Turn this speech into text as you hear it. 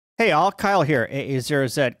Hey all, Kyle here,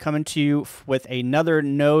 A0Z, coming to you with another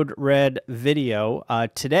Node-RED video.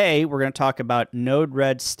 Today, we're going to talk about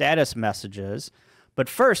Node-RED status messages. But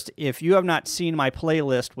first, if you have not seen my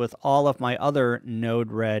playlist with all of my other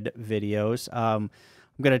Node-RED videos, I'm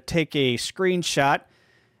going to take a screenshot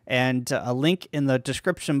and a link in the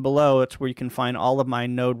description below. It's where you can find all of my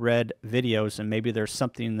Node-RED videos, and maybe there's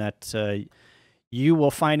something that you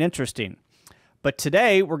will find interesting. But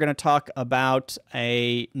today, we're going to talk about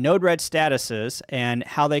a Node-RED statuses and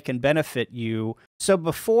how they can benefit you. So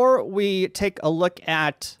before we take a look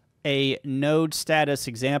at a node status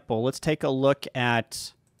example, let's take a look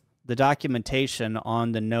at the documentation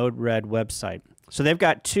on the Node-RED website. So they've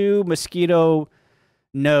got two Mosquito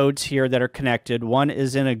nodes here that are connected. One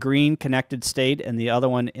is in a green connected state, and the other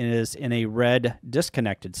one is in a red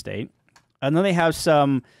disconnected state. And then they have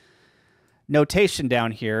some notation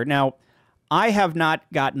down here. Now, I have not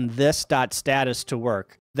gotten this .status to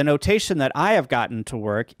work. The notation that I have gotten to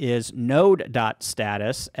work is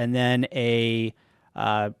node.status and then a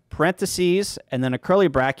parentheses and then a curly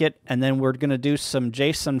bracket, and then we're going to do some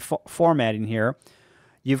JSON formatting here.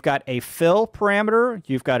 You've got a fill parameter,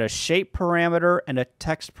 you've got a shape parameter, and a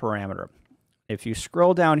text parameter. If you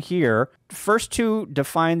scroll down here, first two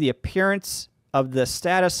define the appearance of the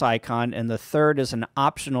status icon, and the third is an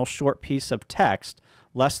optional short piece of text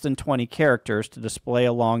less than 20 characters to display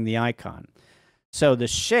along the icon. So the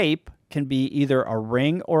shape can be either a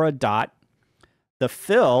ring or a dot. The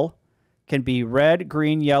fill can be red,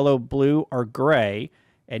 green, yellow, blue, or gray.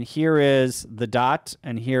 And here is the dot,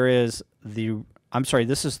 and here is the,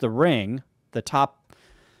 this is the ring. The top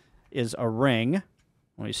is a ring.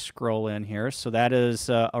 Let me scroll in here. So that is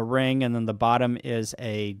a ring, and then the bottom is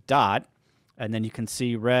a dot. And then you can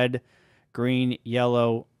see red, green,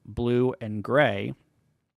 yellow, blue, and gray.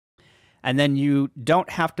 And then you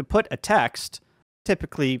don't have to put a text.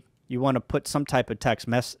 Typically, you want to put some type of text.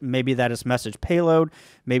 Maybe that is message payload.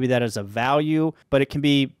 Maybe that is a value. But it can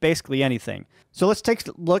be basically anything. So let's take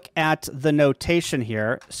a look at the notation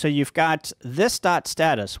here. So you've got this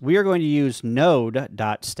 .status. We are going to use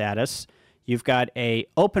node.status. You've got a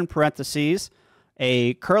open parentheses,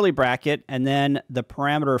 a curly bracket, and then the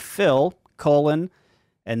parameter fill, colon.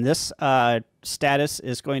 And this status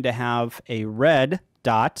is going to have a red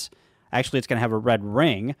dot. Actually, it's going to have a red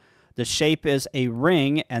ring. The shape is a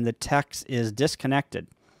ring, and the text is disconnected.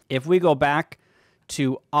 If we go back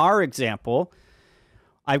to our example,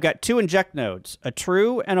 I've got two inject nodes, a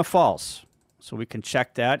true and a false. So we can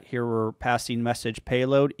check that. Here we're passing message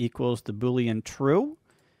payload equals the Boolean true.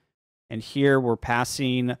 And here we're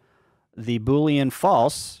passing the Boolean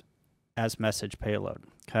false as message payload.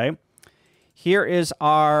 Okay. Here is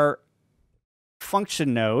our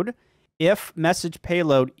function node. If message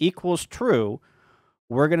payload equals true,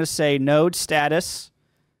 we're going to say node status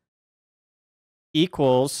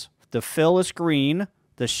equals the fill is green,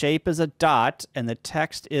 the shape is a dot, and the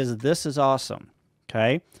text is this is awesome.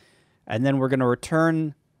 Okay? And then we're going to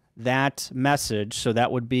return that message. So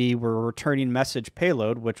that would be we're returning message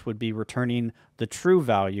payload, which would be returning the true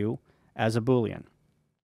value as a Boolean.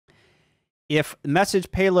 If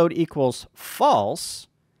message payload equals false,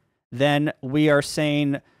 then we are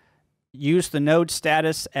saying use the node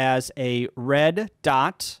status as a red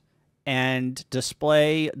dot and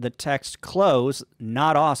display the text close,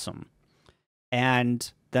 not awesome.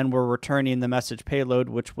 And then we're returning the message payload,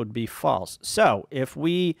 which would be false. So if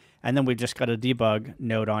we, and then we just got a debug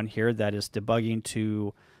node on here that is debugging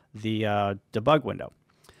to the debug window.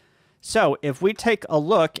 So if we take a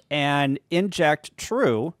look and inject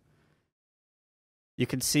true, you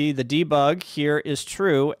can see the debug here is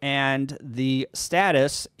true, and the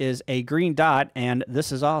status is a green dot, and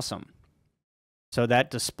this is awesome. So that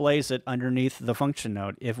displays it underneath the function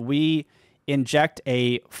node. If we inject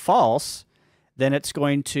a false, then it's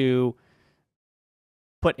going to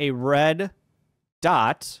put a red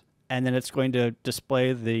dot, and then it's going to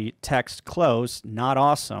display the text close, not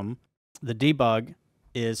awesome. The debug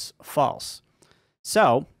is false.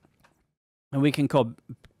 So, and we can go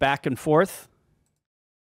back and forth.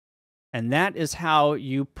 And that is how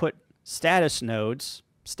you put status nodes,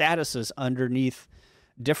 statuses underneath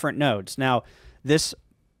different nodes. Now, this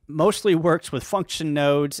mostly works with function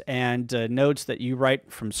nodes and nodes that you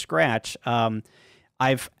write from scratch.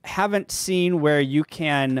 I haven't seen where you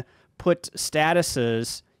can put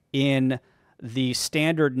statuses in the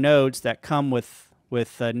standard nodes that come with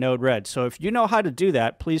Node-RED. So if you know how to do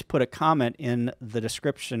that, please put a comment in the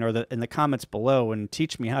description or in the comments below and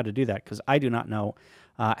teach me how to do that, because I do not know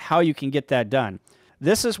how you can get that done.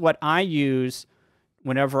 This is what I use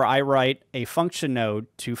whenever I write a function node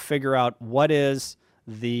to figure out what is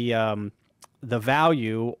the the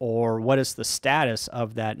value or what is the status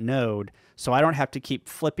of that node, so I don't have to keep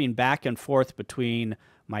flipping back and forth between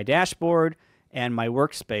my dashboard and my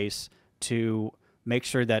workspace to make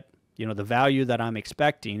sure that the value that I'm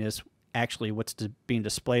expecting is actually what's being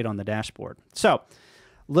displayed on the dashboard. So,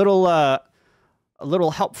 a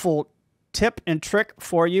little helpful tip and trick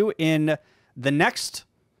for you. In the next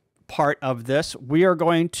part of this, we are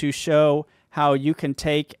going to show how you can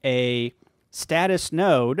take a status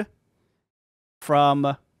node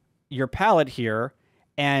from your palette here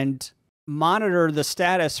and monitor the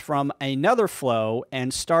status from another flow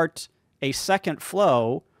and start a second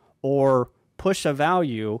flow or push a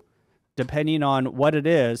value depending on what it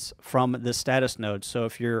is from the status node. So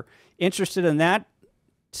if you're interested in that,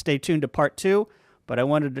 stay tuned to part 2, but I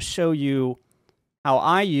wanted to show you how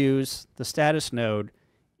I use the status node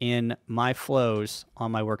in my flows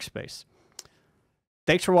on my workspace.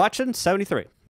 Thanks for watching 73.